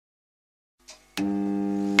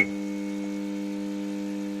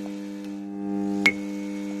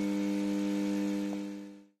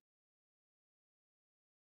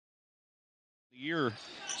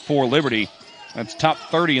for Liberty. That's top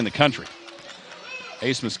 30 in the country.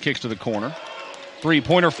 Abmas kicks to the corner.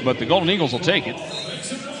 Three-pointer, but the Golden Eagles will take it.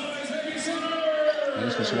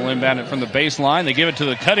 Abmas will inbound it from the baseline. They give it to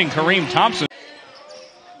the cutting Kareem Thompson.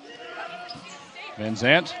 Van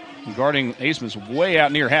Zant guarding Abmas way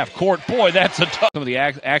out near half court. Boy, that's a tough. Some of the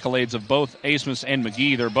accolades of both Abmas and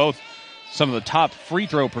McGee. They're both some of the top free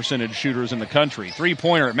throw percentage shooters in the country.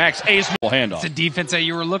 Three-pointer at Max Abmas. Handoff. It's a defense that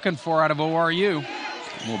you were looking for out of ORU.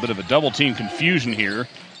 A little bit of a double-team confusion here.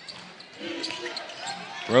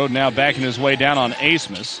 Rode now backing his way down on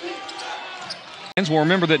Abmas. Fans will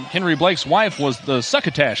remember that Henry Blake's wife was the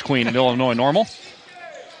succotash queen in Illinois Normal.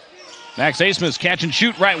 Max Abmas catch and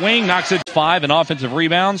shoot right wing, knocks it 5 in offensive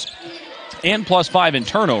rebounds and +5 in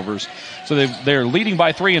turnovers. So they're leading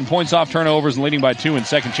by 3 in points off turnovers and leading by 2 in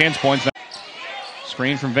second chance points.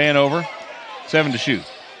 Screen from Vanover, 7 to shoot.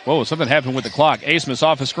 Whoa, something happened with the clock. Abmas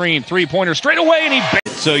off a screen, three-pointer straight away, and he.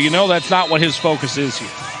 So you know that's not what his focus is here.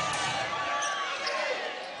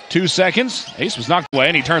 2 seconds. Abmas knocked away,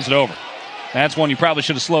 and he turns it over. That's one you probably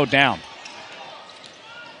should have slowed down.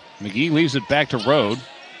 McGee leaves it back to Rode.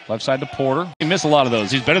 Left side to Porter. He missed a lot of those.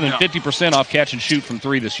 He's better than 50% off catch and shoot from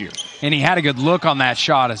 3 this year. And he had a good look on that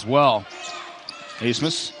shot as well.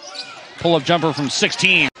 Abmas, pull-up jumper from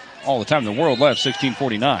 16. All the time in the world left,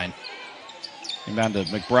 16:49. Inbound to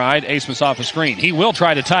McBride. Abmas off a screen. He will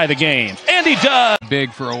try to tie the game. And he does!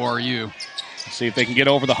 Big for ORU. Let's see if they can get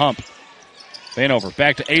over the hump. Vanover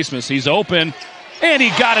back to Abmas. He's open. And he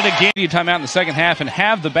got it again. Timeout in the second half and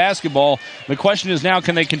have the basketball. The question is now,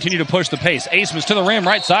 can they continue to push the pace? Abmas to the rim,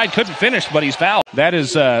 right side. Couldn't finish, but he's fouled. That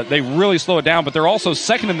is, they really slow it down, but they're also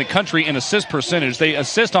second in the country in assist percentage. They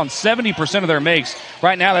assist on 70% of their makes.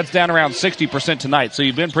 Right now, that's down around 60% tonight, so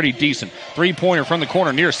you've been pretty decent. Three-pointer from the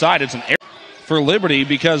corner near side. It's an error for Liberty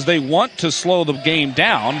because they want to slow the game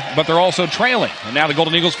down, but they're also trailing. And now the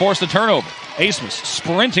Golden Eagles force the turnover. Abmas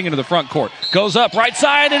sprinting into the front court. Goes up right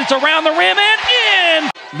side, and it's around the rim and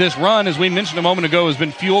in! This run, as we mentioned a moment ago, has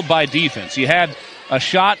been fueled by defense. You had a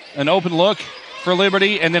shot, an open look for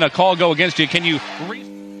Liberty, and then a call go against you. Can you